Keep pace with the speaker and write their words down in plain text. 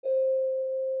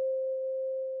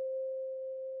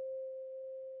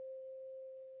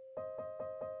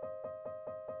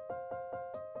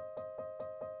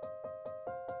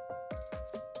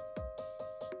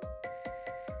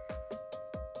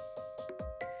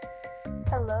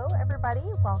Hello, everybody.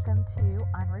 Welcome to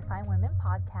Unrefined Women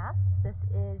Podcast. This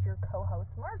is your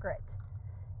co-host, Margaret.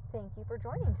 Thank you for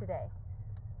joining today.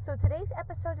 So today's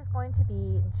episode is going to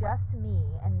be just me,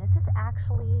 and this is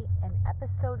actually an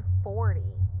episode 40.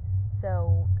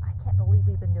 So I can't believe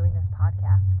we've been doing this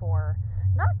podcast for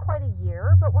not quite a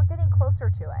year, but we're getting closer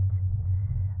to it.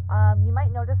 You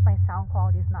might notice my sound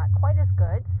quality is not quite as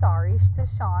good. Sorry to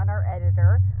Sean, our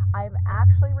editor. I'm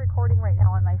actually recording right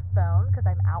now on my phone because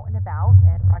I'm out and about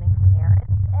and running some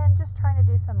errands and just trying to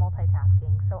do some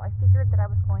multitasking. So I figured that I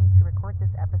was going to record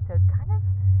this episode kind of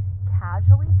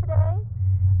casually today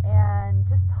and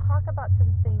just talk about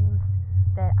some things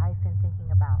that I've been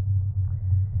thinking about.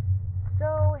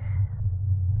 So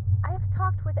I've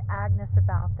talked with Agnes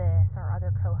about this, our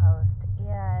other co-host,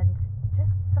 and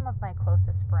just some of my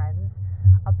closest friends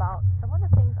about some of the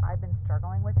things I've been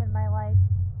struggling with in my life.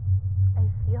 I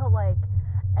feel like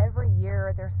every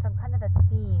year there's some kind of a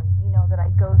theme, that I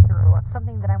go through of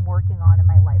something that I'm working on in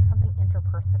my life, something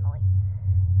interpersonally.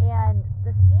 And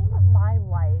the theme of my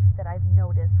life that I've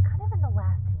noticed kind of in the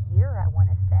last year, I want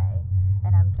to say,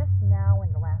 and I'm just now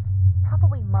in the last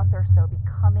probably month or so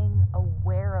becoming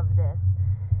aware of this,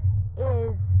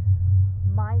 is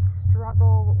my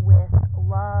struggle with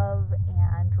love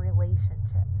and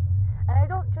relationships. And I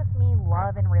don't just mean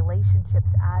love and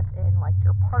relationships as in like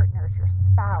your partners, your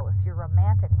spouse, your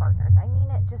romantic partners. I mean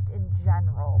it just in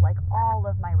general, like all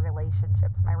of my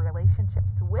relationships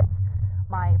with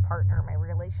my partner, my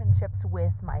relationships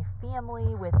with my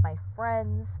family, with my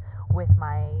friends, with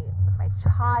my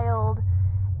child,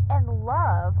 and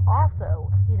love also,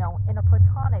 in a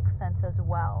platonic sense as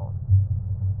well.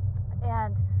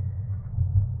 And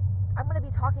I'm going to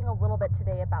be talking a little bit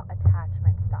today about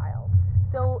attachment styles.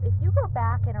 So if you go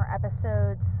back in our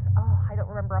episodes, I don't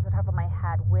remember off the top of my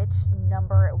head which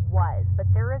number it was, but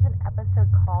there is an episode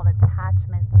called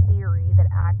Attachment Theory that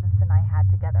Agnes and I had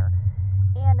together.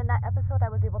 And in that episode, I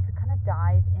was able to kind of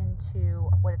dive into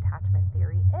what attachment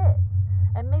theory is.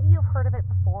 And maybe you've heard of it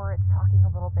before. It's talking a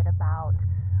little bit about,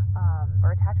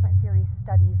 or attachment theory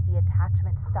studies the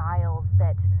attachment styles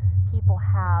that people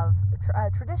have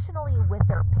traditionally with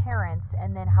their parents,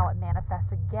 and then how it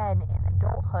manifests again in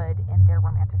adulthood in their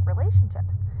romantic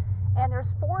relationships. And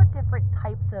there's 4 different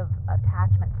types of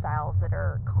attachment styles that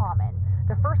are common.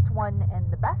 The first one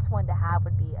and the best one to have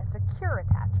would be a secure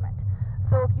attachment.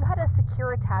 So if you had a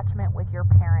secure attachment with your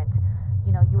parent,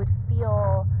 you would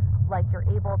feel like you're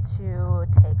able to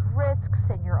take risks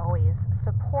and you're always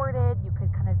supported. You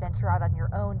could kind of venture out on your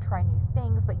own, try new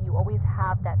things, but you always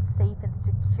have that safe and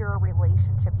secure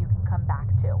relationship you can come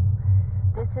back to.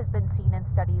 This has been seen in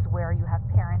studies where you have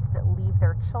parents that leave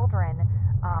their children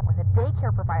with a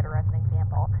daycare provider as an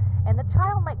example, and the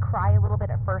child might cry a little bit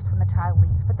at first when the child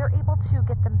leaves, but they're able to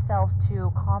get themselves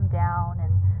to calm down,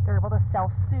 and they're able to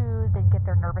self-soothe and get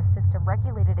their nervous system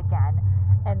regulated again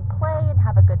and play and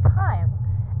have a good time.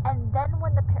 And then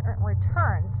when the parent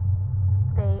returns,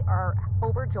 they are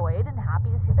overjoyed and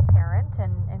happy to see the parent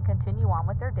and continue on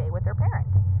with their day with their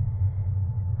parent.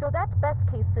 So that's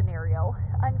best case scenario.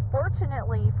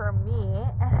 Unfortunately for me,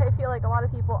 and I feel like a lot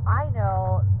of people I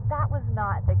know, that was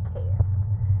not the case.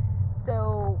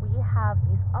 So we have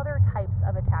these other types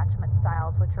of attachment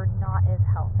styles which are not as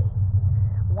healthy.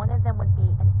 One of them would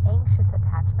be an anxious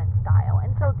attachment style.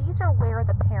 And so these are where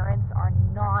the parents are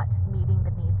not meeting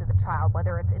the needs of the child,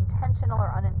 whether it's intentional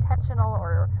or unintentional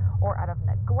or out of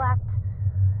neglect,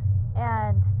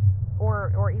 and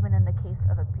or even in the case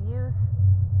of abuse.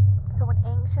 So an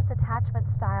anxious attachment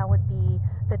style would be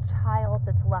the child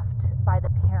that's left by the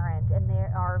parent, and they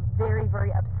are very,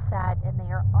 very upset, and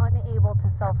they are unable to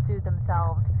self-soothe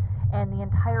themselves, and the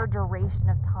entire duration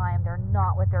of time they're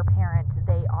not with their parent.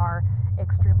 They are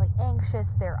extremely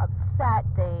anxious, they're upset,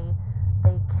 they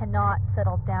cannot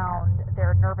settle down,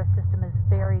 their nervous system is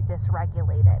very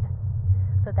dysregulated.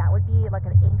 So that would be like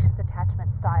an anxious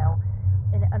attachment style.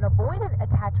 An avoidant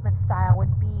attachment style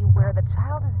would be where the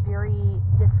child is very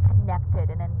disconnected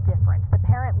and indifferent. The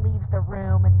parent leaves the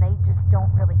room and they just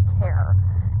don't really care.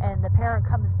 And the parent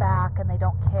comes back and they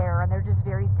don't care, and they're just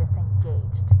very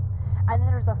disengaged. And then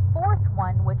there's a fourth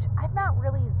one, which I'm not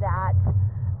really that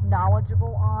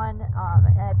knowledgeable on,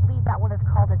 and I believe that one is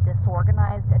called a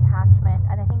disorganized attachment,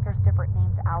 and I think there's different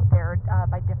names out there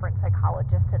by different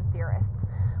psychologists and theorists.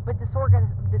 But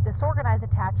disorganized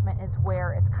attachment is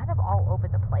where it's kind of all over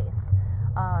the place.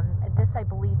 This, I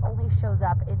believe, only shows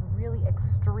up in really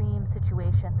extreme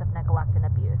situations of neglect and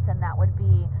abuse, and that would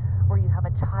be where you have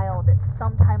a child that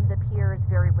sometimes appears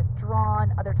very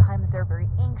withdrawn, other times they're very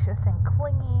anxious and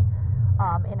clingy.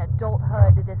 In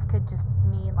adulthood, this could just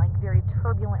mean like very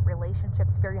turbulent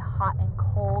relationships, very hot and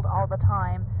cold all the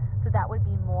time. So that would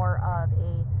be more of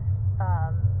a,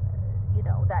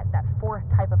 that fourth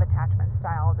type of attachment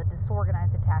style, the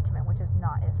disorganized attachment, which is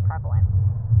not as prevalent.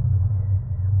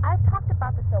 I've talked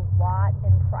about this a lot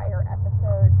in prior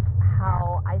episodes,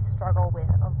 how I struggle with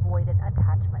avoidant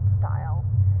attachment style.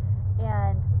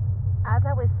 And as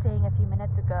I was saying a few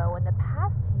minutes ago, in the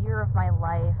past year of my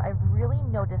life, I've really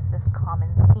noticed this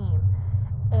common theme.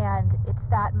 And it's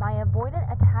that my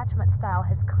avoidant attachment style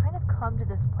has kind of come to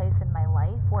this place in my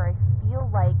life where I feel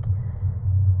like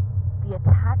the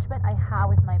attachment I had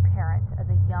with my parents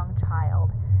as a young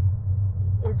child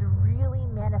is really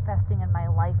manifesting in my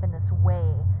life in this way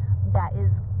that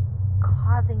is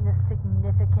causing this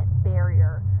significant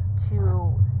barrier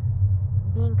to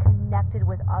being connected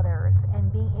with others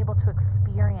and being able to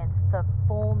experience the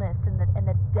fullness and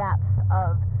the depth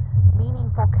of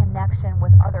meaningful connection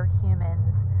with other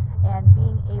humans, and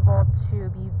being able to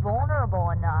be vulnerable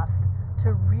enough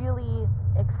to really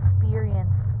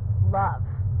experience love,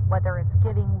 whether it's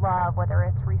giving love, whether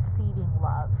it's receiving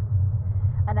love.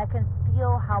 And I can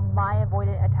feel how my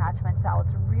avoidant attachment style,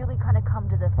 it's really kind of come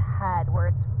to this head where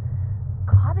it's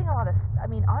causing a lot of,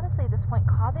 honestly at this point,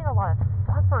 causing a lot of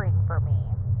suffering for me.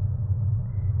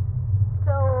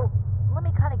 So let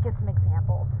me kind of give some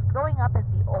examples. Growing up as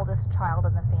the oldest child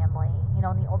in the family,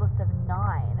 and the oldest of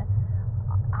 9,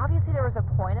 obviously there was a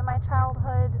point in my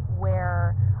childhood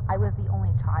where I was the only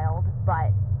child,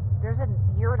 but there's a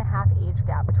 1.5 year age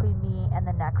gap between me and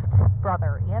the next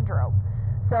brother, Andrew.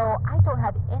 So I don't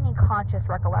have any conscious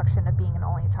recollection of being an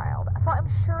only child. So I'm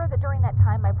sure that during that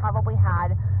time I probably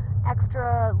had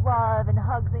extra love and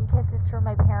hugs and kisses from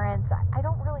my parents. I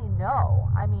don't really know.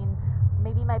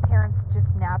 Maybe my parents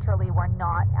just naturally were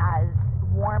not as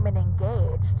warm and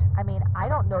engaged. I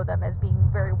don't know them as being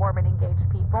very warm and engaged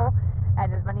people.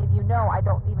 And as many of you know, I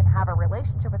don't even have a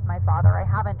relationship with my father. I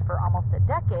haven't for almost a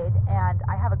decade. And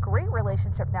I have a great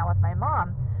relationship now with my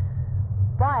mom.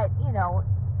 But,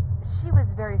 she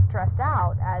was very stressed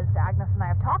out, as Agnes and I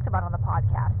have talked about on the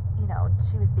podcast.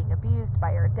 She was being abused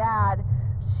by her dad.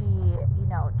 She,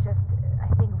 just, I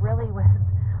think really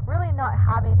was really not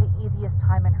having the easiest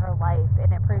time in her life,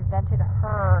 and it prevented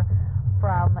her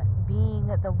from being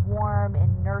the warm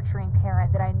and nurturing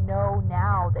parent that I know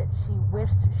now that she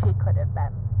wished she could have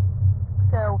been.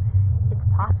 So it's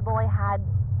possible I had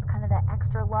kind of that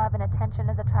extra love and attention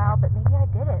as a child, but maybe I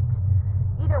didn't.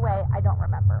 Either way, I don't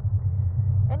remember.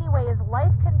 Anyway, as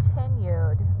life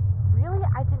continued, really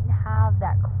I didn't have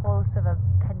that close of a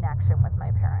connection with my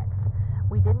parents.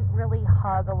 We didn't really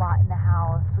hug a lot in the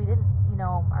house. We didn't,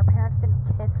 our parents didn't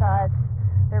kiss us.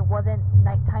 There wasn't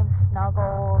nighttime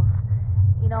snuggles.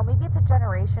 Maybe it's a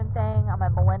generation thing. I'm a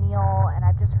millennial, and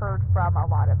I've just heard from a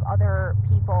lot of other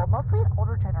people, mostly an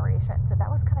older generation, so that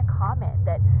was kind of common,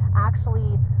 that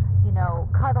actually,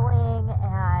 cuddling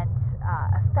and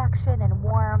affection and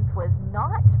warmth was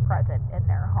not present in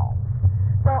their homes.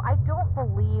 So I don't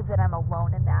believe that I'm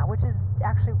alone in that, which is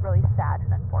actually really sad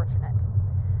and unfortunate.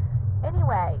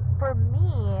 Anyway, for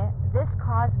me, this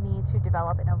caused me to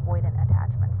develop an avoidant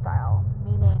attachment style,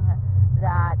 meaning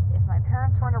that if my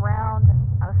parents weren't around,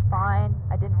 I was fine.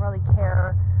 I didn't really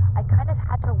care. I kind of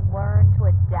had to learn to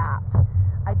adapt.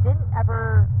 I didn't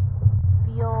ever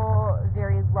feel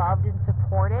very loved and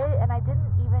supported, and I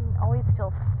didn't even always feel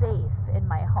safe in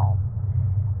my home.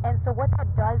 And so what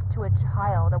that does to a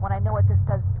child, and when I know what this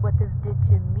did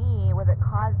to me, was it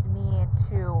caused me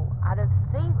to,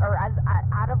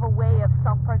 out of a way of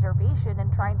self-preservation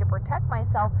and trying to protect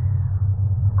myself,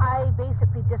 I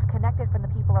basically disconnected from the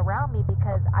people around me,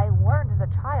 because I learned as a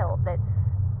child that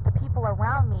the people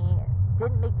around me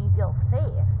didn't make me feel safe.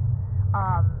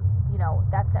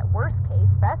 That's at worst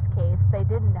case. Best case, they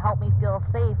didn't help me feel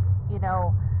safe,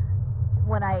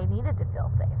 when I needed to feel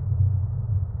safe.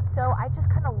 So I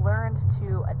just kind of learned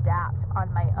to adapt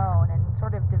on my own and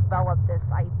sort of develop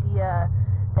this idea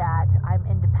that I'm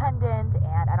independent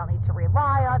and I don't need to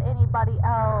rely on anybody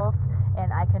else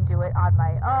and I can do it on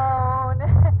my own.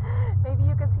 Maybe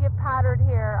you can see a pattern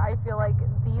here. I feel like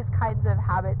these kinds of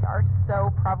habits are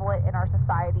so prevalent in our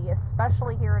society,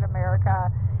 especially here in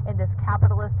America, in this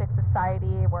capitalistic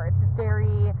society where it's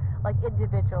very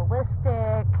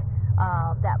individualistic,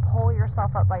 that pull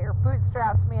yourself up by your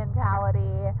bootstraps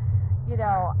mentality.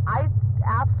 I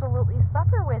absolutely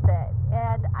suffer with it.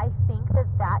 And I think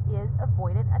that is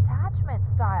avoidant attachment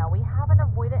style. We have an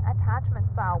avoidant attachment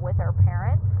style with our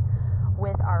parents,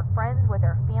 with our friends, with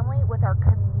our family, with our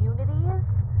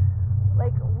communities.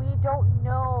 We don't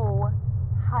know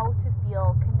how to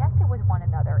feel connected with one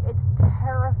another. It's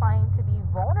terrifying to be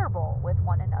vulnerable with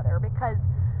one another, because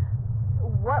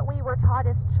what we were taught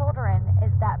as children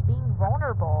is that being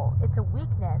vulnerable, it's a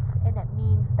weakness, and it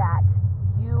means that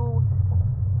you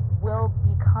will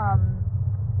become,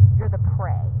 you're the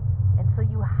prey. And so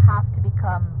you have to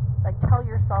become, like, tell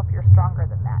yourself you're stronger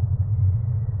than that.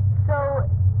 So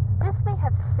this may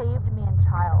have saved me in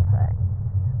childhood,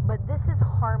 but this is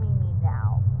harming me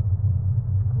now.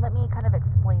 Let me kind of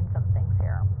explain some things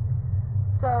here.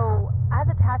 So as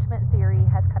attachment theory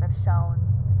has kind of shown,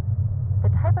 the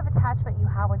type of attachment you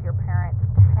have with your parents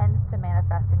tends to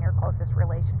manifest in your closest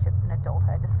relationships in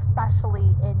adulthood,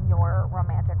 especially in your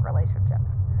romantic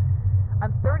relationships.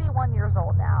 I'm 31 years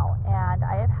old now, and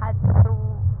I have had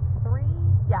three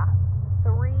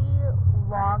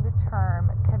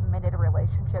long-term committed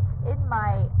relationships in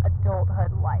my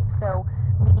adulthood life, so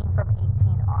meaning from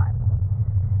 18 on.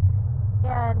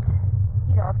 And,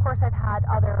 of course, I've had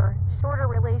other shorter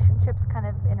relationships kind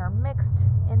of intermixed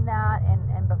in that,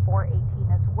 and before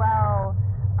 18 as well.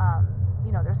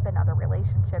 There's been other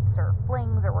relationships or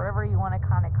flings or whatever you want to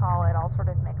kind of call it, all sort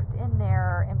of mixed in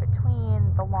there in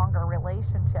between the longer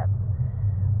relationships,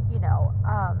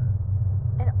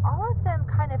 and all of them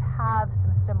kind of have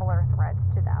some similar threads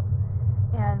to them.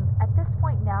 And at this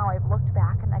point now, I've looked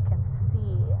back and I can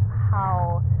see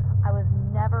how I was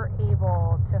never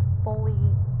able to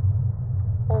fully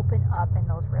open up in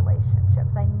those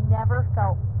relationships. I never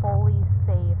felt fully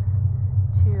safe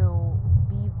to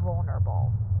be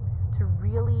vulnerable, to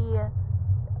really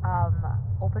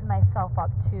open myself up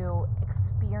to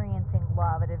experiencing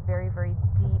love at a very, very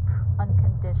deep,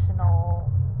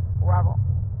 unconditional level.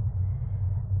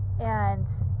 And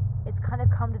it's kind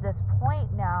of come to this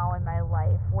point now in my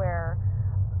life where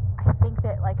I think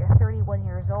that, like, at 31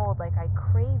 years old, like, I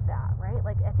crave that, right?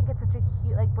 Like, I think it's such a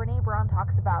huge, like Brene Brown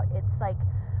talks about, it's like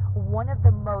one of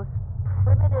the most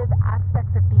primitive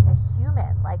aspects of being a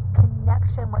human, like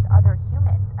connection with other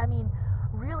humans. I mean,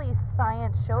 really,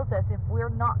 science shows us if we're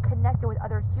not connected with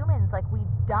other humans, like, we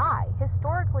die.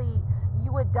 Historically,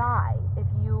 you would die if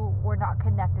you were not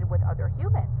connected with other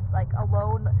humans. Like,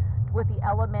 alone with the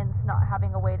elements, not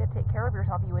having a way to take care of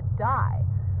yourself, you would die.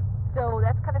 So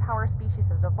that's kind of how our species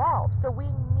has evolved. So we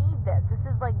need this. This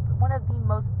is like one of the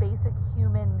most basic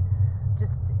human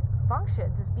just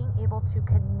functions, is being able to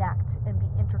connect and be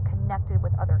interconnected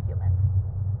with other humans.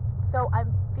 So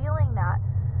I'm feeling that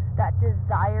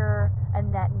desire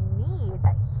and that need,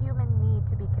 that human need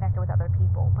to be connected with other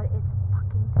people, but it's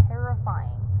fucking terrifying.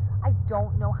 I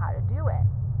don't know how to do it.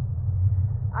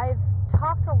 I've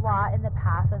talked a lot in the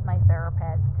past with my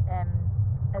therapist, and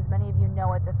as many of you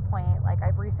know at this point, like,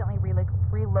 I've recently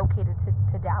relocated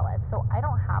to Dallas, so I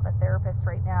don't have a therapist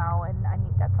right now, and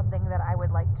that's something that I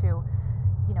would like to,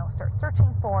 start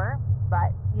searching for,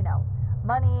 but,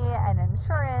 money and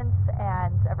insurance,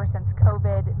 and ever since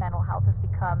COVID, mental health has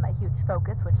become a huge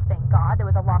focus, which, thank God, it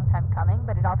was a long time coming,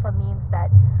 but it also means that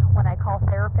when I call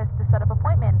therapists to set up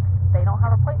appointments, they don't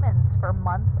have appointments for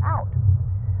months out.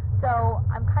 So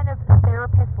I'm kind of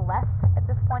therapist-less at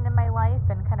this point in my life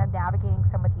and kind of navigating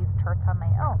some of these charts on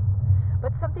my own.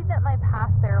 But something that my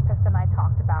past therapist and I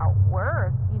talked about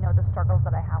were, the struggles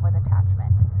that I have with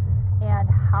attachment and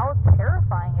how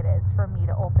terrifying it is for me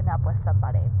to open up with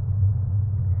somebody.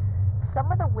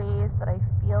 Some of the ways that I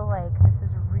feel like this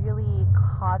is really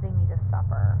causing me to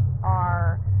suffer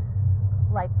are,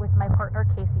 like, with my partner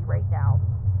Casey right now.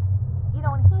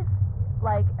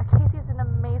 And Casey's an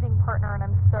amazing partner, and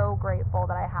I'm so grateful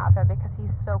that I have him because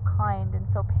he's so kind and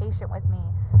so patient with me.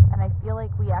 And I feel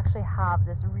like we actually have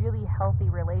this really healthy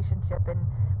relationship, and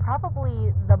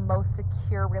probably the most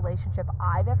secure relationship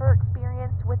I've ever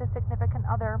experienced with a significant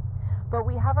other. But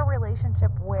we have a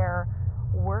relationship where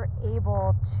we're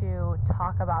able to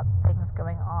talk about things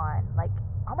going on, like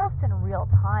almost in real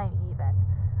time even.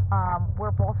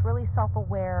 We're both really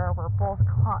self-aware. We're both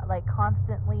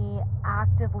constantly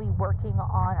actively working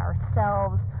on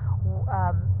ourselves,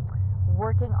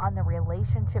 working on the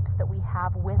relationships that we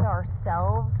have with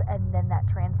ourselves, and then that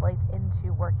translates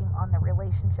into working on the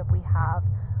relationship we have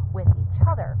with each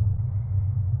other.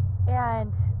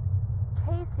 And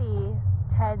Casey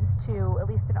tends to, at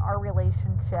least in our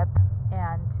relationship,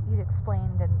 and he's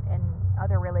explained in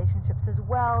other relationships as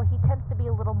well, he tends to be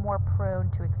a little more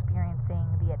prone to experiencing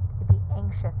the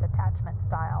anxious attachment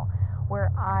style,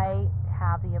 where I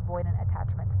have the avoidant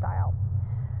attachment style.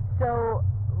 So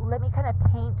let me kind of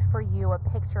paint for you a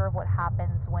picture of what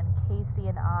happens when Casey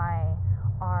and I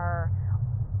are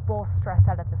both stressed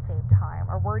out at the same time,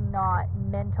 or we're not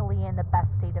mentally in the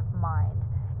best state of mind,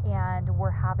 and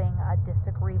we're having a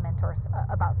disagreement or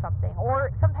about something. Or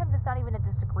sometimes it's not even a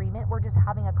disagreement, we're just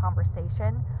having a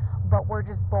conversation, but we're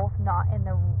just both not in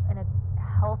a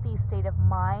healthy state of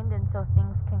mind, and so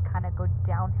things can kind of go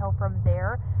downhill from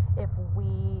there if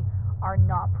we are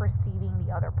not perceiving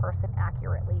the other person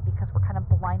accurately because we're kind of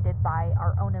blinded by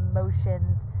our own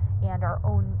emotions and our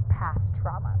own past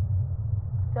trauma.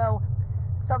 So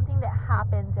something that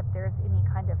happens if there's any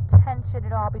kind of tension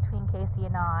at all between Casey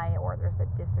and I, or there's a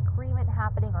disagreement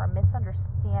happening or a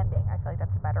misunderstanding, I feel like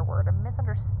that's a better word, a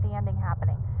misunderstanding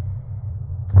happening,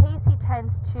 Casey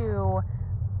tends to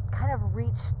kind of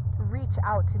reach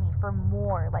out to me for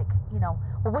more, like, well,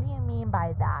 what do you mean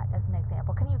by that, as an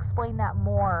example? Can you explain that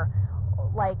more?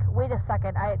 Like, wait a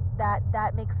second,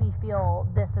 that makes me feel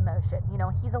this emotion.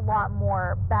 He's a lot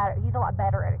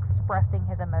better at expressing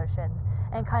his emotions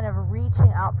and kind of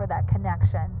reaching out for that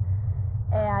connection.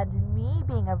 And me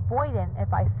being avoidant,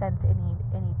 if I sense any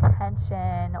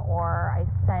tension, or I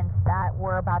sense that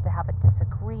we're about to have a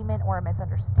disagreement or a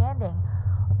misunderstanding,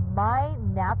 my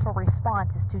natural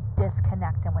response is to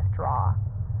disconnect and withdraw.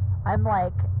 I'm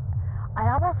like, I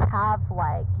almost have,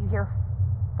 like, you hear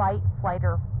fight, flight,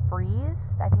 or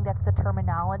freeze. I think that's the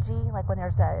terminology. Like when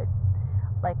there's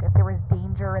if there was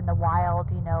danger in the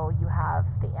wild, you have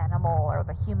the animal or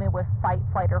the human would fight,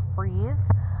 flight, or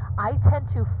freeze. I tend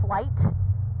to flight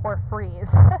or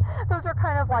freeze. Those are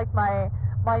kind of like my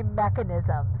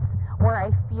mechanisms, where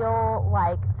I feel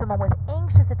like someone with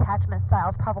anxious attachment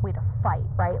styles probably to fight,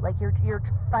 right? Like you're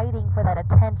fighting for that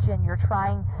attention, you're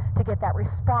trying to get that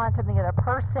response from the other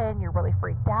person, you're really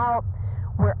freaked out.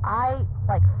 Where I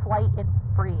like flight and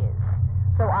freeze.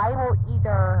 So I will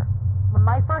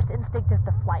my first instinct is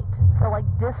to flight. So like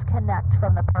disconnect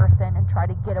from the person and try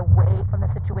to get away from the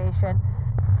situation,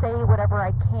 say whatever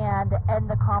I can to end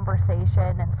the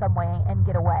conversation in some way and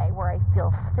get away where I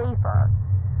feel safer.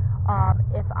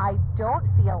 If I don't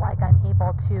feel like I'm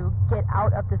able to get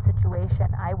out of the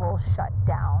situation, I will shut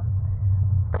down.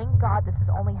 Thank God this has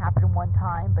only happened one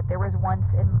time, but there was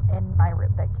once in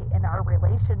our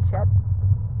relationship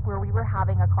where we were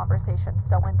having a conversation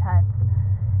so intense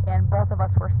and both of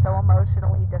us were so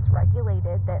emotionally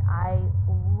dysregulated that I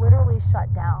literally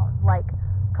shut down, like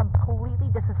completely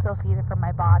disassociated from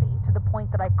my body, to the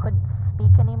point that I couldn't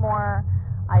speak anymore.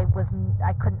 I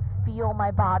couldn't feel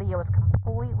my body. I was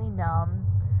completely numb.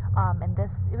 And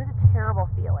it was a terrible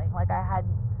feeling. Like I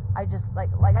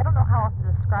don't know how else to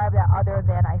describe that other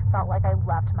than I felt like I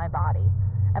left my body,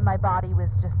 and my body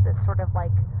was just this sort of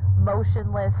like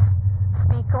motionless,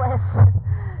 speakless,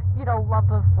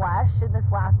 lump of flesh. And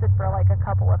this lasted for like a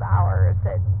couple of hours.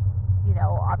 And,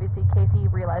 obviously Casey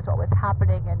realized what was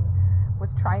happening and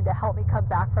was trying to help me come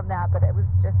back from that. But it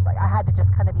was just like, I had to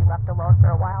just kind of be left alone for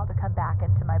a while to come back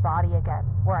into my body again,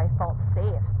 where I felt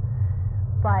safe.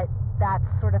 But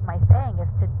that's sort of my thing,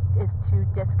 is to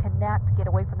disconnect, get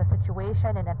away from the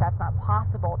situation. And if that's not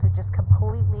possible, to just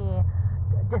completely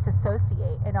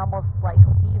disassociate and almost like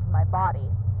leave my body.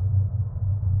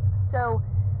 So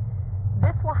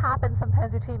this will happen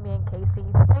sometimes between me and Casey.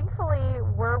 Thankfully,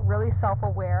 we're really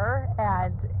self-aware,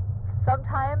 and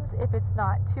sometimes if it's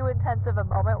not too intensive a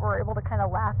moment, we're able to kind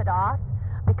of laugh it off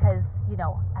because,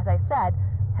 as I said,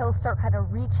 he'll start kind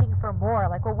of reaching for more.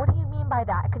 Like, well, what do you mean by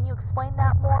that? Can you explain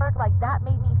that more? Like, that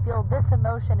made me feel this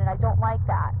emotion and I don't like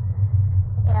that.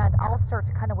 And I'll start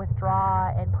to kind of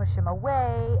withdraw and push him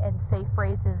away and say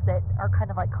phrases that are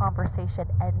kind of like conversation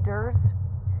enders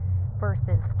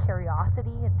versus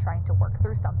curiosity and trying to work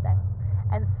through something.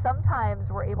 And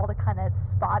sometimes we're able to kind of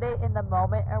spot it in the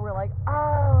moment, and we're like,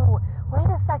 oh, wait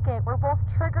a second, we're both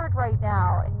triggered right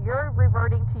now, and you're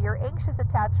reverting to your anxious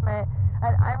attachment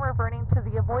and I'm reverting to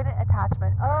the avoidant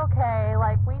attachment. Okay,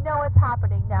 like, we know what's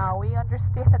happening now, we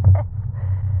understand this.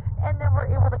 And then we're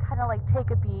able to kind of like take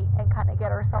a beat and kind of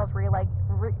get ourselves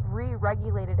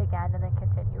re-regulated again, and then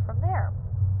continue from there.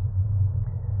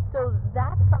 So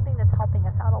that's something that's helping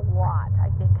us out a lot, I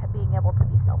think, being able to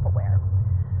be self-aware.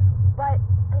 But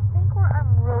I think where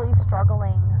I'm really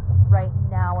struggling right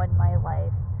now in my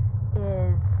life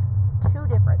is two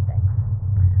different things.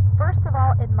 First of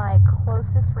all, in my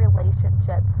closest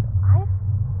relationships,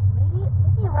 maybe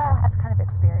you all have kind of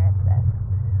experienced this.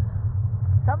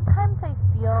 Sometimes I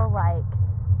feel like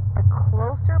the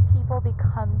closer people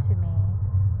become to me,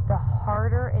 the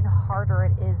harder and harder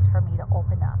it is for me to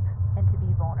open up and to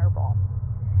be vulnerable.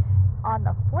 On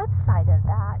the flip side of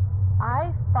that,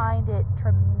 I find it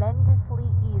tremendously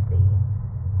easy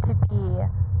to be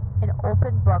an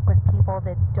open book with people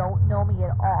that don't know me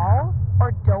at all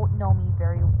or don't know me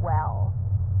very well.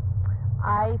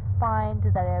 I find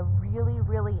that I really,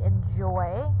 really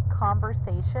enjoy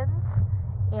conversations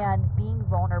and being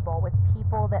vulnerable with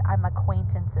people that I'm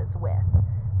acquaintances with.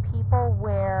 People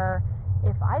where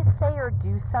if I say or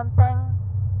do something,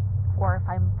 or if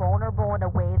I'm vulnerable in a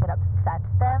way that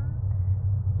upsets them,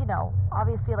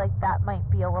 obviously like that might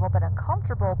be a little bit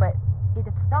uncomfortable, but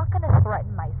it's not going to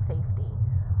threaten my safety.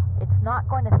 It's not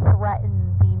going to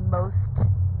threaten the most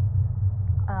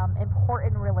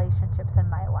important relationships in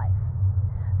my life.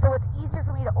 So it's easier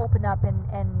for me to open up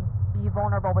and be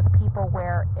vulnerable with people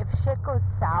where if shit goes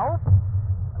south,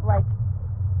 like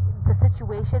the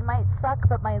situation might suck,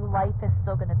 but my life is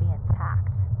still going to be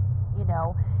intact.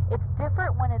 It's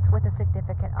different when it's with a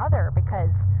significant other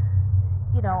because,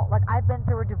 like I've been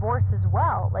through a divorce as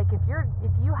well. Like if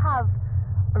you have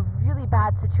a really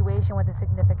bad situation with a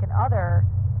significant other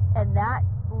and that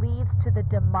leads to the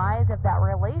demise of that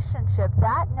relationship,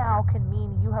 that now can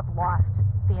mean you have lost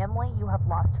family, you have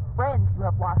lost friends, you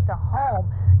have lost a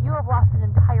home, you have lost an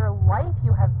entire life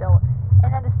you have built,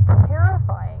 and that is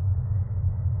terrifying.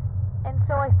 And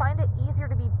so I find it easier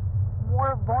to be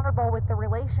more vulnerable with the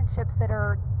relationships that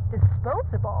are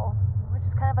disposable, which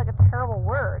is kind of like a terrible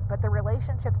word, but the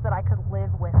relationships that I could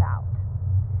live without.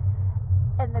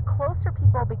 And the closer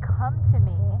people become to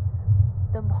me,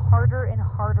 the harder and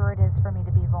harder it is for me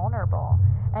to be vulnerable.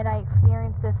 And I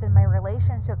experienced this in my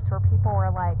relationships where people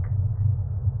were like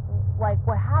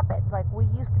what happened? Like we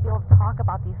used to be able to talk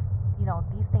about these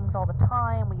things all the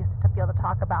time. We used to be able to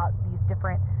talk about these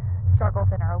different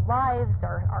struggles in our lives,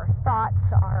 our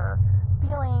thoughts, our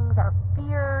feelings, our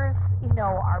fears,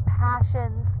 our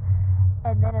passions.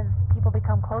 And then as people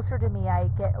become closer to me, I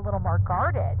get a little more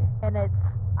guarded. And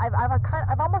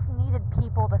I've almost needed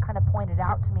people to kind of point it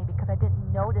out to me because I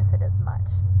didn't notice it as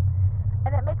much.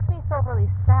 And it makes me feel really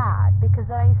sad because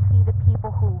then I see the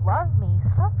people who love me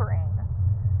suffering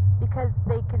because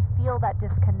they can feel that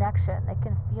disconnection. They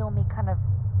can feel me kind of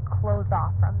close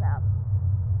off from them.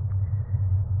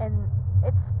 And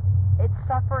it's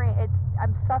suffering.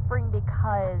 I'm suffering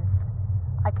because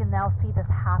I can now see this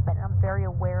happen. I'm very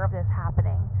aware of this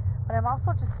happening. But I'm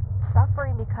also just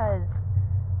suffering because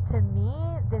to me,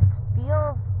 this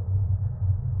feels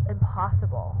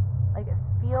impossible. Like it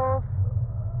feels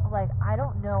like I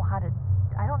don't know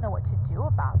what to do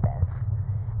about this.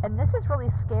 And this is really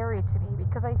scary to me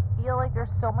because I feel like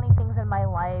there's so many things in my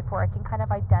life where I can kind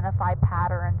of identify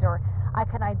patterns, or I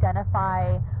can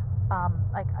identify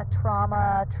like a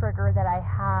trauma trigger that I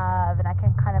have, and I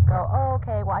can kind of go, oh,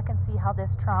 okay, well, I can see how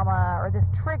this trauma or this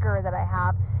trigger that I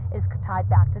have is tied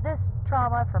back to this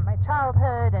trauma from my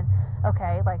childhood. And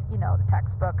okay, like, the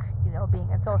textbook, being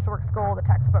in social work school, the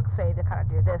textbooks say to kind of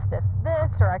do this, this,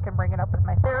 this, or I can bring it up with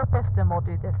my therapist and we'll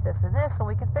do this, this, and this, and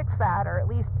we can fix that, or at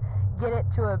least get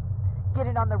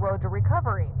it on the road to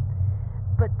recovery.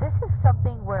 But this is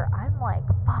something where I'm like,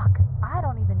 fuck, I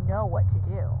don't even know what to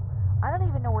do. I don't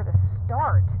even know where to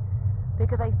start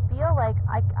because I feel like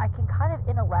I can kind of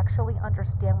intellectually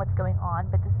understand what's going on,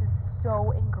 but this is so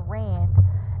ingrained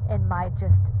in my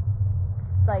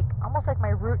almost like my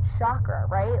root chakra,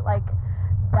 right? Like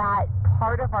that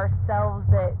part of ourselves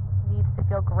that needs to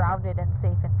feel grounded and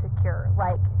safe and secure.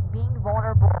 Like being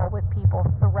vulnerable with people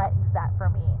threatens that for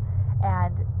me.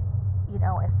 And,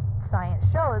 as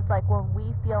science shows, like when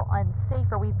we feel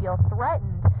unsafe or we feel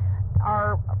threatened,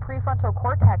 our prefrontal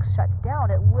cortex shuts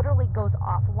down. It literally goes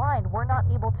offline. We're not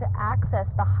able to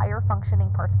access the higher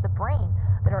functioning parts of the brain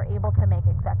that are able to make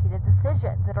executive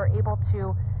decisions, that are able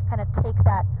to kind of take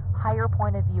that higher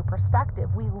point of view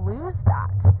perspective. We lose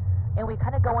that, and we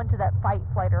kind of go into that fight,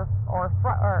 flight, or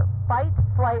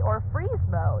freeze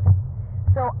mode.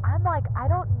 So I'm like, I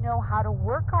don't know how to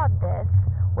work on this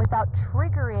without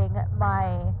triggering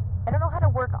I don't know how to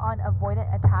work on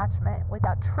avoidant attachment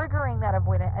without triggering that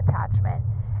avoidant attachment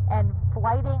and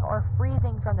flighting or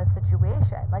freezing from the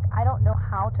situation. Like, I don't know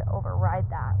how to override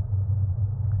that.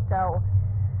 So,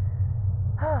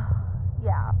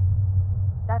 yeah,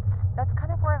 that's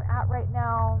kind of where I'm at right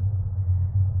now.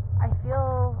 I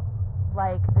feel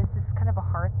like this is kind of a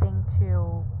hard thing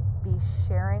to be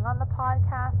sharing on the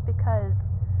podcast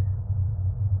because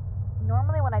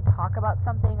normally when I talk about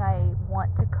something, I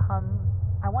want to come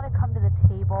to the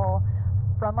table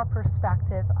from a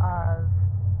perspective of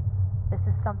this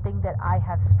is something that I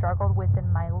have struggled with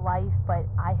in my life, but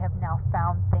I have now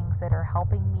found things that are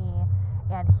helping me,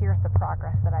 and here's the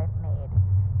progress that I've made.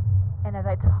 And as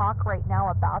I talk right now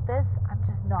about this, I'm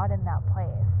just not in that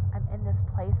place. I'm in this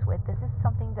place with this is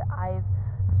something that I've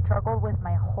struggled with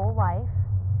my whole life.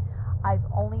 I've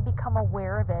only become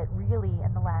aware of it really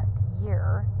in the last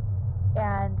year.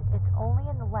 And it's only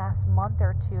in the last month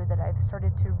or two that I've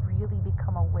started to really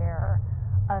become aware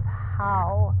of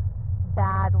how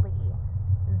badly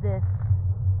this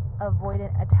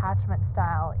avoidant attachment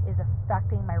style is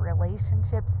affecting my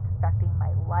relationships, it's affecting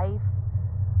my life,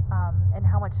 and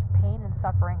how much pain and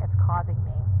suffering it's causing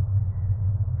me.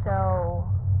 So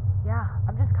yeah,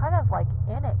 I'm just kind of like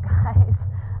in it, guys.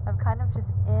 I'm kind of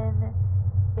just in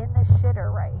the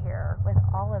shitter right here with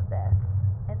all of this.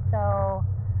 And so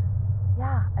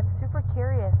yeah, I'm super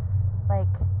curious, like,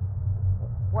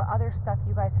 what other stuff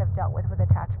you guys have dealt with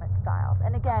attachment styles.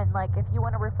 And again, like, if you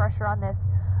want a refresher on this,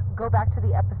 go back to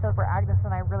the episode where Agnes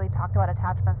and I really talked about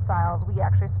attachment styles. We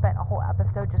actually spent a whole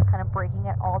episode just kind of breaking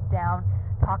it all down,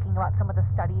 talking about some of the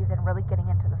studies and really getting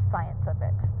into the science of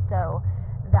it. So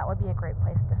that would be a great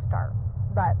place to start.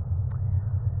 But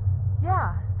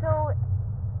yeah, so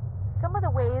some of the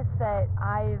ways that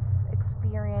I've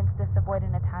experienced this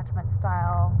avoidant attachment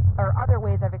style, or other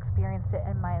ways I've experienced it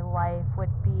in my life,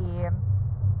 would be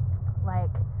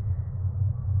like,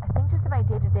 I think just in my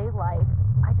day-to-day life,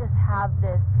 I just have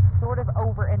this sort of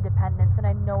over-independence, and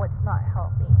I know it's not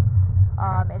healthy.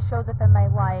 It shows up in my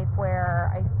life where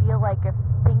I feel like if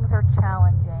things are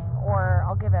challenging, or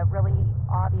I'll give a really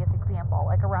obvious example,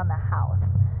 like around the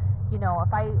house. You know,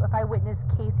 if I witness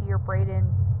Casey or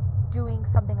Brayden doing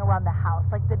something around the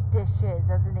house, like the dishes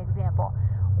as an example,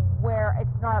 where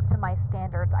it's not up to my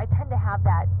standards, I tend to have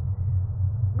that,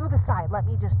 move aside, let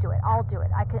me just do it, I'll do it,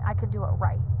 I can do it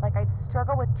right. Like, I'd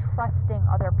struggle with trusting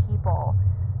other people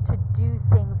to do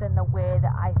things in the way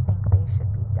that I think they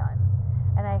should be done.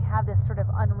 And I have this sort of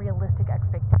unrealistic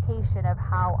expectation of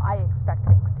how I expect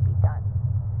things to be done.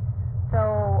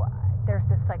 So there's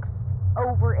this like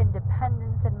over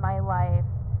independence in my life.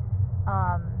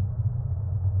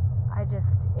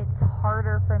 It's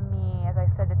harder for me, as I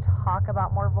said, to talk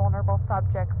about more vulnerable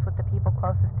subjects with the people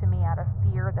closest to me out of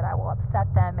fear that I will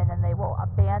upset them and then they will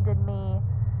abandon me.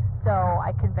 So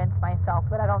I convince myself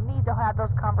that I don't need to have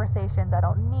those conversations. I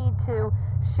don't need to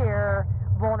share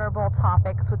vulnerable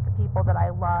topics with the people that I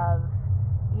love,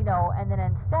 you know, and then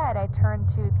instead I turn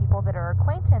to people that are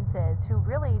acquaintances who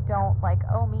really don't like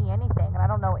owe me anything, and I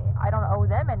don't owe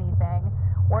them anything.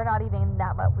 We're not even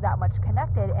that much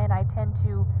connected, and I tend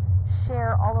to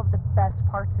share all of the best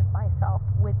parts of myself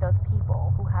with those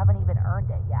people who haven't even earned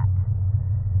it yet.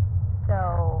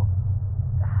 So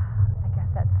I guess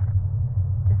that's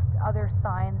just other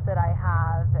signs that I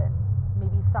have, and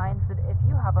maybe signs that if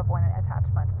you have avoidant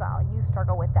attachment style, you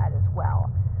struggle with that as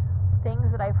well.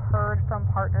 Things that I've heard from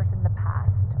partners in the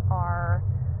past are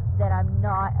that I'm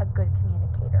not a good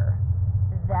communicator,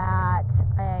 that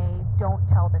I don't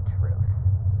tell the truth,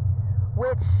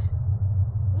 which,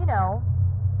 you know,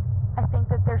 I think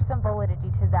that there's some validity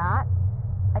to that.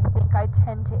 I think I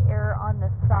tend to err on the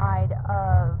side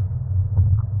of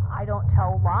I don't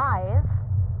tell lies,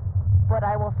 but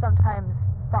I will sometimes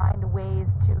find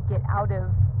ways to get out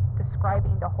of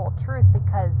describing the whole truth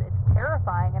because it's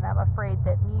terrifying, and I'm afraid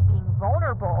that me being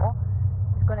vulnerable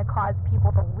is going to cause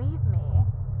people to leave me.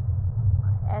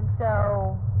 And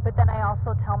so, but then I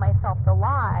also tell myself the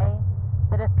lie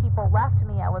that if people left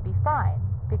me, I would be fine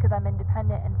because I'm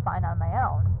independent and fine on my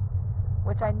own,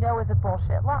 which I know is a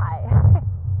bullshit lie.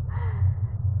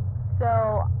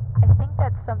 So I think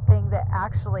that's something that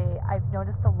actually I've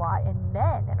noticed a lot in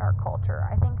men in our culture.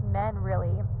 I think men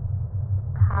really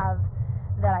have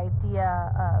that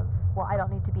idea of, well, I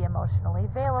don't need to be emotionally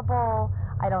available.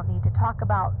 I don't need to talk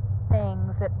about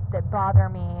things that bother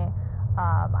me.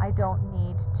 I don't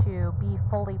need to be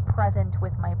fully present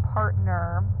with my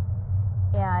partner.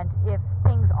 And if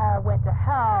things all went to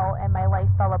hell and my life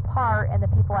fell apart and the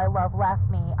people I love left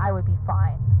me, I would be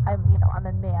fine. I'm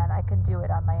a man. I can do it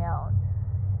on my own.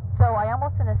 So I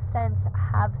almost, in a sense,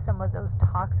 have some of those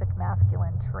toxic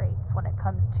masculine traits when it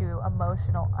comes to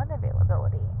emotional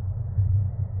unavailability.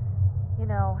 You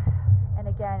know, and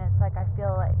again, it's like I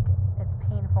feel like it's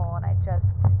painful and I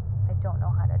don't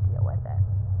know how to deal with it.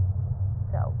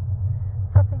 So,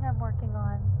 something I'm working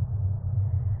on.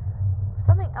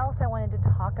 Something else I wanted to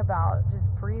talk about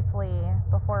just briefly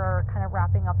before kind of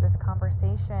wrapping up this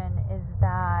conversation is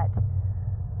that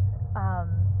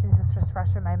this is just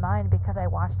fresh in my mind because I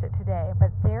watched it today,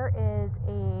 but there is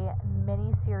a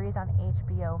mini series on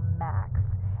HBO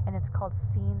Max and it's called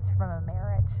Scenes from a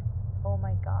Marriage. Oh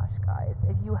my gosh, guys,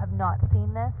 if you have not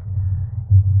seen this,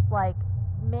 like,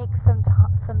 make some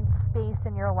space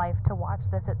in your life to watch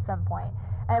this at some point.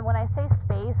 And when I say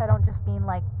space, I don't just mean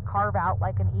like carve out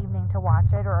like an evening to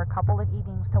watch it or a couple of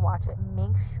evenings to watch it.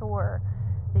 Make sure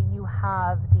that you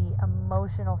have the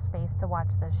emotional space to watch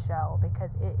this show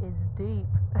because it is deep.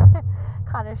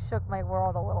 Kind of shook my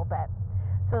world a little bit.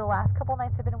 So the last couple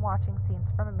nights I've been watching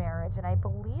Scenes from a Marriage, and I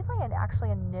believe I had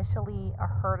actually initially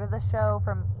heard of the show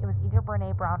from, it was either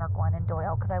Brene Brown or Glennon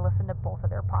Doyle, because I listened to both of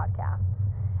their podcasts.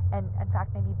 And in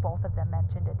fact, maybe both of them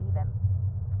mentioned it even.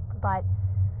 But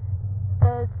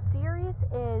The series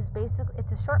is basically,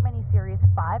 it's a short mini-series,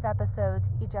 5 episodes.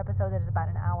 Each episode is about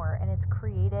an hour, and it's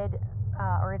created,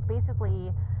 or it's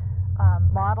basically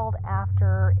modeled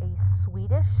after a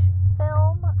Swedish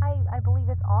film. I believe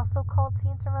it's also called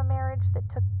Scenes from a Marriage, that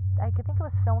took, I think it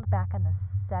was filmed back in the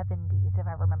 70s, if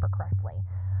I remember correctly.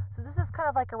 So this is kind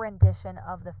of like a rendition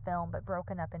of the film, but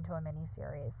broken up into a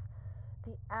mini-series.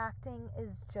 The acting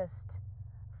is just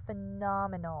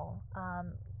phenomenal.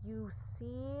 You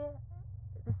see,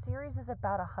 the series is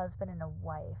about a husband and a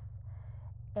wife,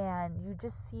 and you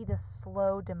just see the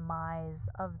slow demise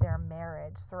of their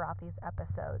marriage throughout these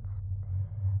episodes.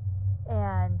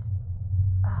 And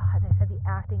as I said, the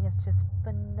acting is just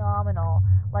phenomenal.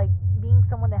 Like, being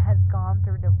someone that has gone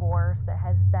through divorce, that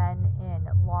has been in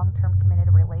long-term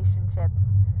committed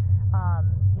relationships,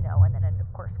 and then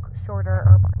of course shorter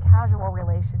or more casual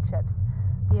relationships,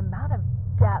 the amount of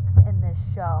depth in this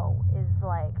show is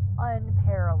like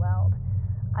unparalleled.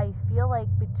 I feel like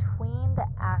between the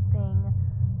acting,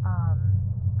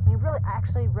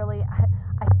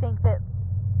 I think that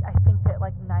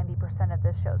like 90% of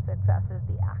this show's success is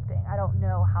the acting. I don't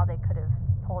know how they could have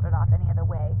pulled it off any other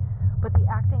way, but the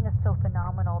acting is so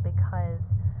phenomenal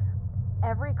because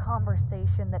every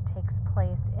conversation that takes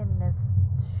place in this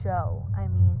show, I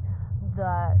mean,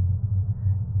 the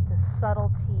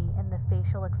subtlety in the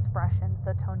facial expressions,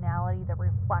 the tonality, the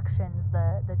reflections,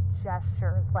 the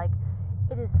gestures, like,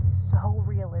 it is so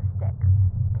realistic,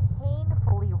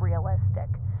 painfully realistic,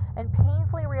 and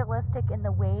painfully realistic in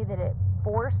the way that it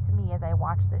forced me as I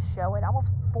watched this show. It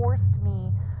almost forced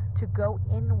me to go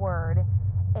inward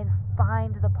and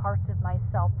find the parts of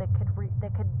myself that could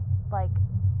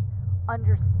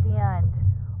understand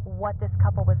what this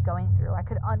couple was going through. I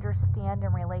could understand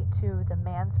and relate to the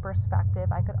man's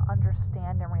perspective. I could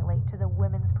understand and relate to the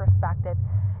women's perspective.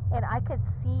 And I could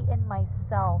see in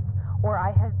myself where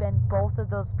I have been both of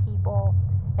those people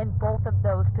in both of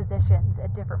those positions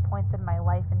at different points in my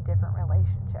life in different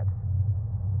relationships.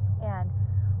 And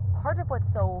part of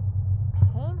what's so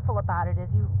painful about it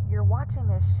is you're watching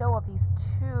this show of these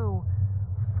two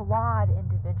flawed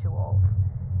individuals,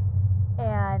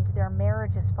 and their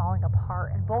marriage is falling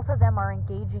apart, and both of them are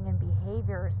engaging in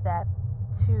behaviors that,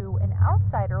 to an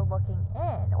outsider looking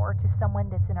in, or to someone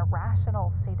that's in a rational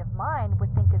state of mind,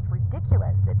 would think is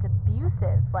ridiculous. It's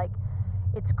abusive, like,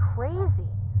 it's crazy.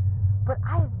 But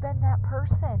I've been that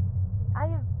person. I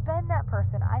have been that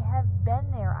person. I have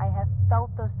been there. I have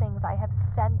felt those things. I have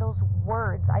said those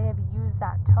words. I have used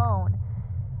that tone.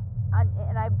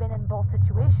 And I've been in both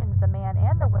situations, the man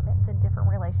and the women's, in different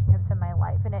relationships in my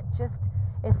life. And it just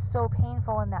is so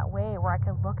painful in that way, where I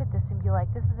could look at this and be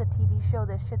like, this is a TV show.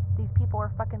 These people are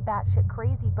fucking batshit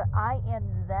crazy, but I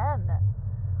am them.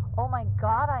 Oh my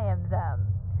God, I am them.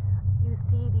 You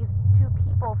see these two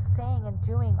people saying and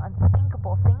doing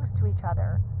unthinkable things to each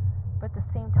other. But at the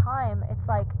same time, it's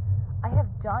like, I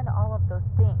have done all of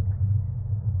those things.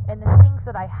 And the things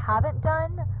that I haven't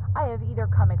done, I have either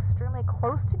come extremely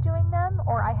close to doing them,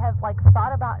 or I have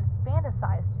thought about and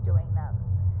fantasized doing them.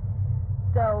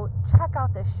 So check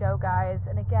out this show, guys.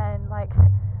 And again,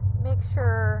 make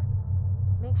sure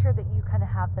that you kind of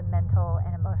have the mental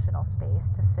and emotional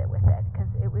space to sit with it,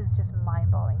 because it was just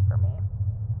mind-blowing for me.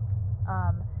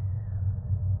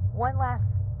 One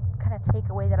last kind of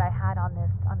takeaway that I had on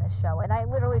this show, and I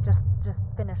literally just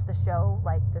finished the show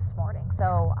this morning,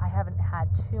 so I haven't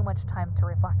had too much time to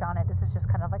reflect on it. This is just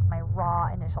kind of my raw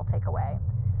initial takeaway.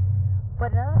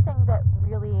 But another thing that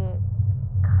really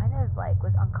kind of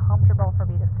was uncomfortable for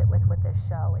me to sit with this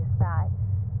show is that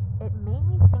it made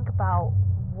me think about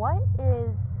what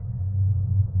is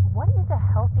a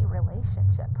healthy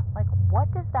relationship?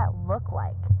 What does that look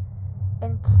like?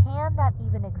 And can that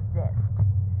even exist?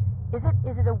 Is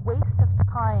it a waste of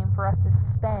time for us to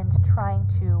spend trying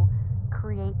to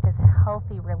create this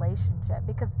healthy relationship?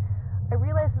 Because I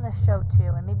realize in the show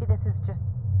too, and maybe this is just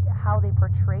how they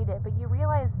portrayed it, but you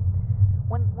realize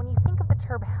when you think of the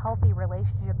term healthy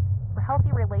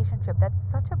relationship, that's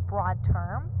such a broad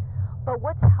term, but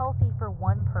what's healthy for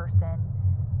one person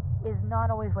is not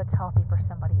always what's healthy for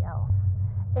somebody else.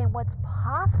 And what's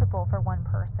possible for one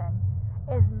person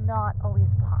is not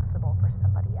always possible for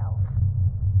somebody else.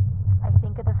 I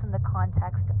think of this in the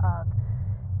context of,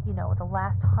 the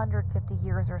last 150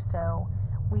 years or so,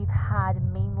 we've had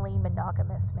mainly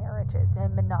monogamous marriages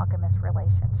and monogamous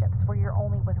relationships where you're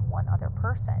only with one other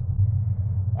person.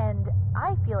 And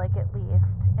I feel like, at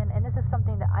least, and this is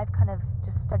something that I've kind of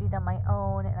just studied on my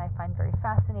own and I find very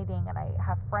fascinating, and I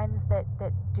have friends that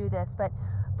do this, but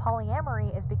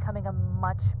polyamory is becoming a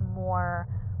much more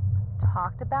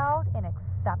talked about and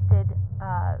accepted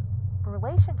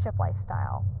relationship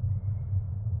lifestyle.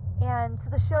 And so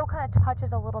the show kind of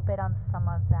touches a little bit on some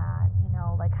of that,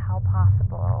 like how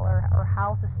possible or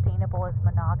how sustainable is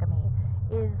monogamy?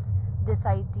 Is this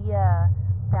idea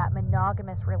that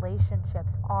monogamous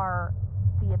relationships are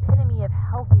the epitome of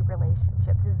healthy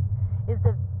relationships? Is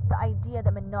the idea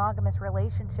that monogamous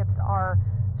relationships are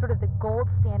sort of the gold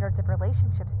standards of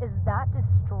relationships, is that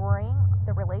destroying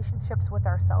the relationships with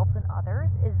ourselves and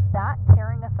others? Is that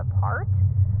tearing us apart?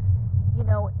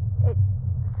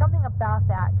 Something about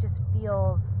that just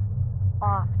feels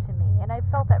off to me, and I've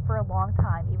felt that for a long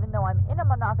time. Even though I'm in a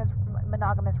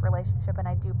monogamous relationship and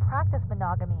I do practice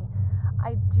monogamy,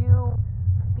 I do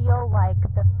feel like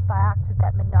the fact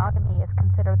that monogamy is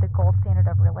considered the gold standard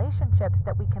of relationships,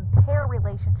 that we compare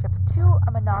relationships to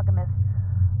a monogamous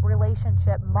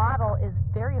relationship model, is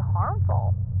very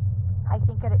harmful. I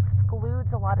think it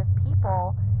excludes a lot of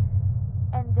people.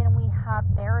 And then we have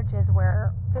marriages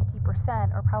where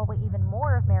 50% or probably even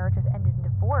more of marriages end in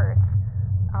divorce.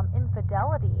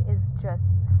 Infidelity is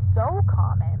just so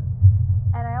common.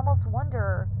 And I almost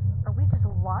wonder, are we just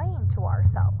lying to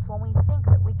ourselves when we think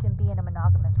that we can be in a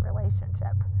monogamous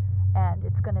relationship and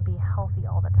it's going to be healthy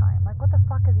all the time? Like, what the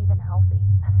fuck is even healthy?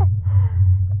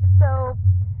 So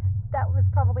that was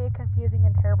probably a confusing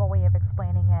and terrible way of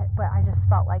explaining it, but I just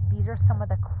felt like these are some of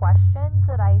the questions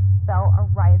that I felt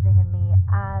arising in me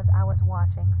as I was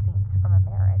watching Scenes from a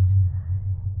Marriage.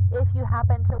 If you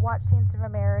happen to watch Scenes from a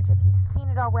Marriage, if you've seen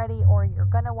it already or you're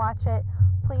going to watch it,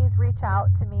 please reach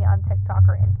out to me on TikTok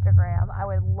or Instagram. I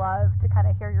would love to kind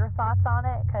of hear your thoughts on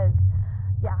it because,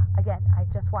 again, I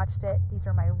just watched it. These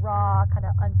are my raw, kind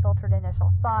of unfiltered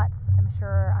initial thoughts. I'm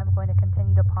sure I'm going to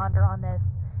continue to ponder on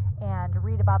this and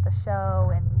read about the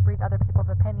show and read other people's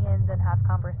opinions and have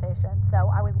conversations. So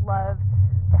I would love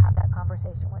to have that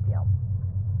conversation with you.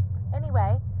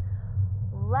 Anyway,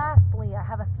 lastly, I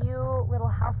have a few little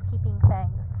housekeeping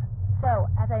things. So,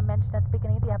 as I mentioned at the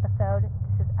beginning of the episode,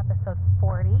 this is episode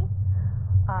 40.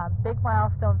 Big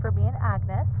milestone for me and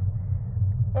Agnes.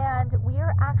 And we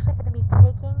are actually going to be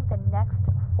taking the next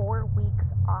 4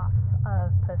 weeks off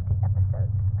of posting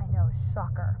episodes. I know,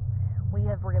 shocker. We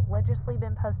have religiously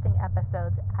been posting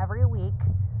episodes every week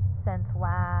since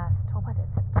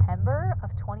September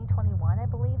of 2021, I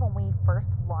believe, when we first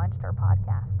launched our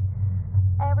podcast.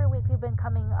 Every week we've been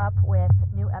coming up with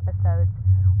new episodes.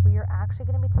 We are actually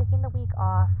going to be taking the week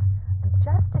off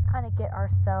just to kind of get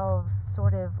ourselves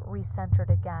sort of recentered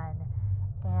again.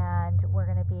 And we're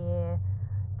going to be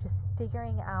just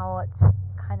figuring out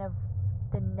kind of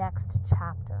the next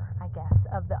chapter, I guess,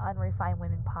 of the Unrefined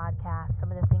Women podcast,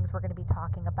 some of the things we're going to be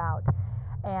talking about.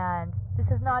 And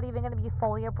this is not even going to be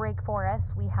fully a break for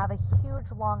us. We have a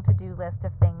huge long to-do list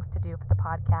of things to do for the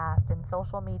podcast and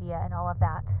social media and all of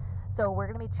that. So we're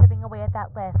going to be chipping away at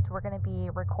that list. We're going to be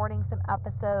recording some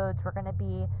episodes. We're going to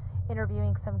be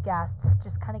interviewing some guests,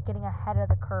 just kind of getting ahead of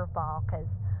the curveball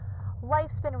because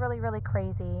life's been really, really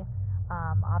crazy.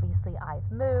 Obviously, I've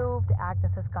moved.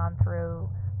 Agnes has gone through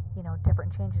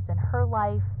different changes in her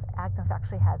life. Agnes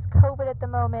actually has COVID at the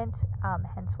moment,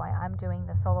 hence why I'm doing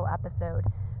the solo episode.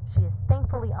 She is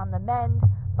thankfully on the mend,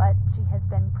 but she has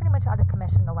been pretty much out of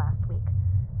commission the last week.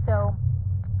 So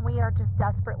we are just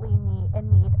desperately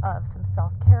in need of some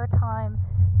self-care time,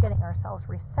 getting ourselves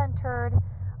recentered,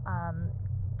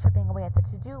 chipping away at the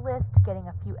to-do list, getting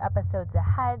a few episodes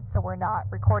ahead so we're not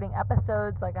recording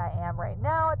episodes like I am right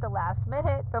now at the last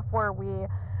minute before we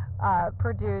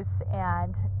produce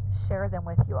and share them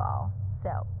with you all.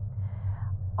 So,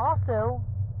 also,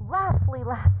 lastly,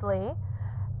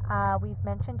 we've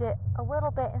mentioned it a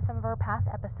little bit in some of our past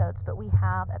episodes, but we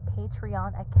have a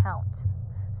Patreon account.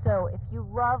 So if you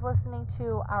love listening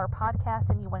to our podcast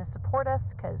and you want to support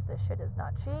us, because this shit is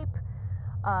not cheap,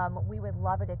 we would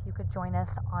love it if you could join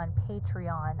us on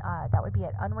Patreon. That would be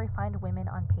at Unrefined Women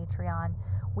on Patreon.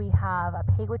 We have a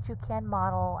pay what you can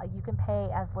model. You can pay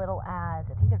as little as,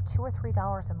 it's either $2 or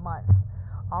 $3 a month,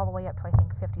 all the way up to I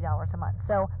think $50 a month.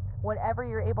 So whatever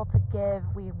you're able to give,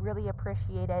 we really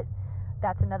appreciate it.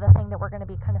 That's another thing that we're going to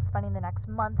be kind of spending the next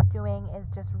month doing, is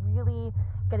just really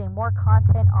getting more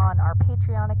content on our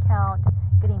Patreon account,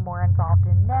 getting more involved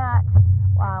in that.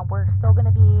 We're still going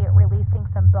to be releasing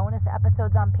some bonus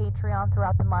episodes on Patreon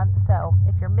throughout the month. So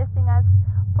if you're missing us,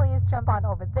 please jump on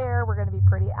over there. We're going to be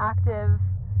pretty active.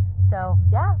 So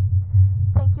yeah,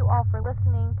 thank you all for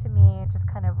listening to me just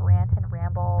kind of rant and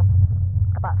ramble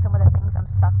about some of the things I'm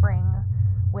suffering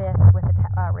with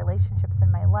relationships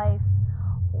in my life.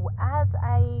 As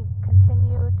I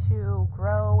continue to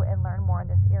grow and learn more in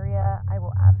this area, I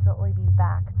will absolutely be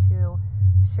back to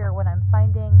share what I'm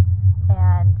finding.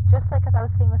 And just like as I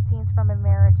was saying with Scenes from a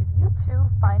Marriage, if you too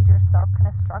find yourself kind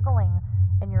of struggling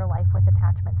in your life with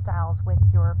attachment styles, with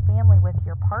your family, with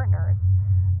your partners.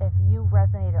 If you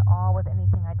resonate at all with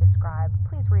anything I described,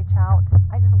 please reach out.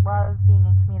 I just love being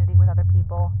in community with other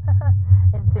people.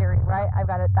 In theory, right? I've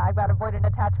got to avoid an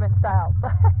attachment style,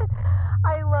 but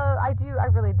I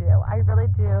really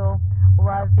do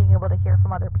love being able to hear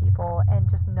from other people and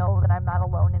just know that I'm not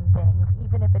alone in things,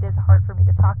 even if it is hard for me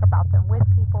to talk about them with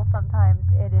people.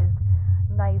 Sometimes it is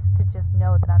nice to just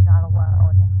know that I'm not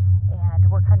alone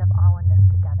and we're kind of all in this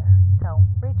together. So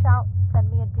reach out, send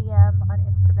me a DM on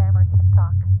Instagram or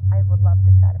TikTok. I would love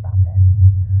to chat about this.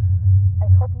 I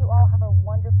hope you all have a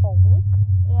wonderful week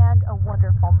and a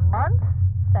wonderful month,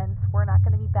 since we're not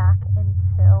going to be back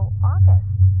until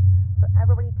August. So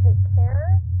everybody take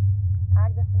care.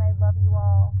 Agnes and I love you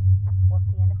all. We'll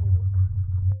see you in a few weeks.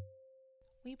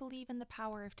 We believe in the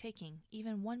power of taking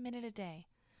even 1 minute a day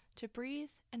to breathe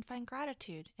and find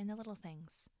gratitude in the little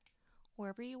things.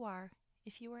 Wherever you are,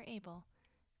 if you are able,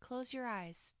 close your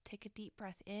eyes, take a deep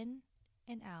breath in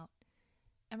and out,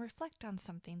 and reflect on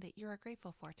something that you are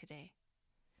grateful for today.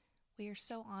 We are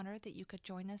so honored that you could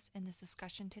join us in this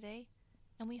discussion today,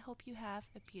 and we hope you have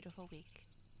a beautiful week.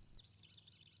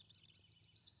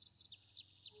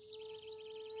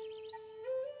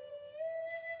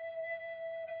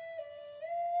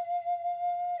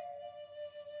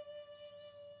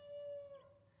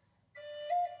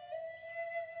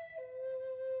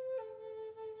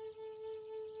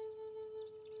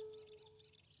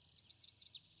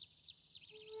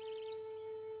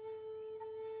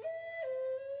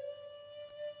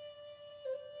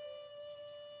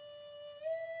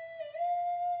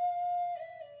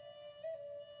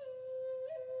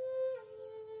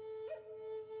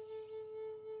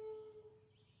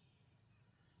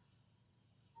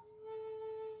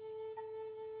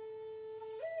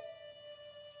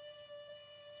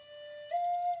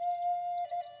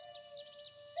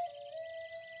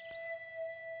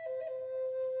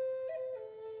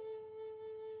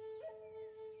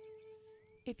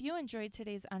 If you enjoyed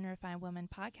today's Unrefined Woman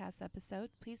podcast episode,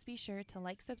 please be sure to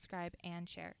like, subscribe, and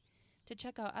share. To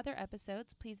check out other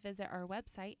episodes, please visit our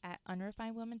website at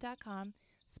unrefinedwoman.com,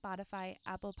 Spotify,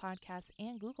 Apple Podcasts,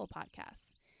 and Google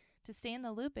Podcasts. To stay in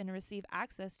the loop and receive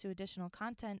access to additional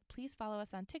content, please follow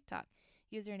us on TikTok,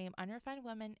 username Unrefined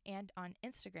Woman, and on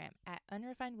Instagram at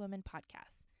Unrefined Woman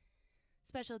Podcast.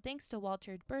 Special thanks to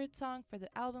Walter Birdsong for the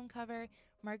album cover,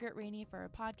 Margaret Rainey for our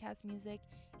podcast music,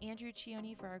 Andrew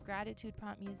Cioni for our gratitude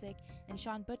prompt music, and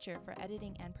Sean Butcher for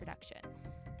editing and production.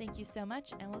 Thank you so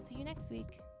much, and we'll see you next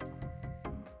week.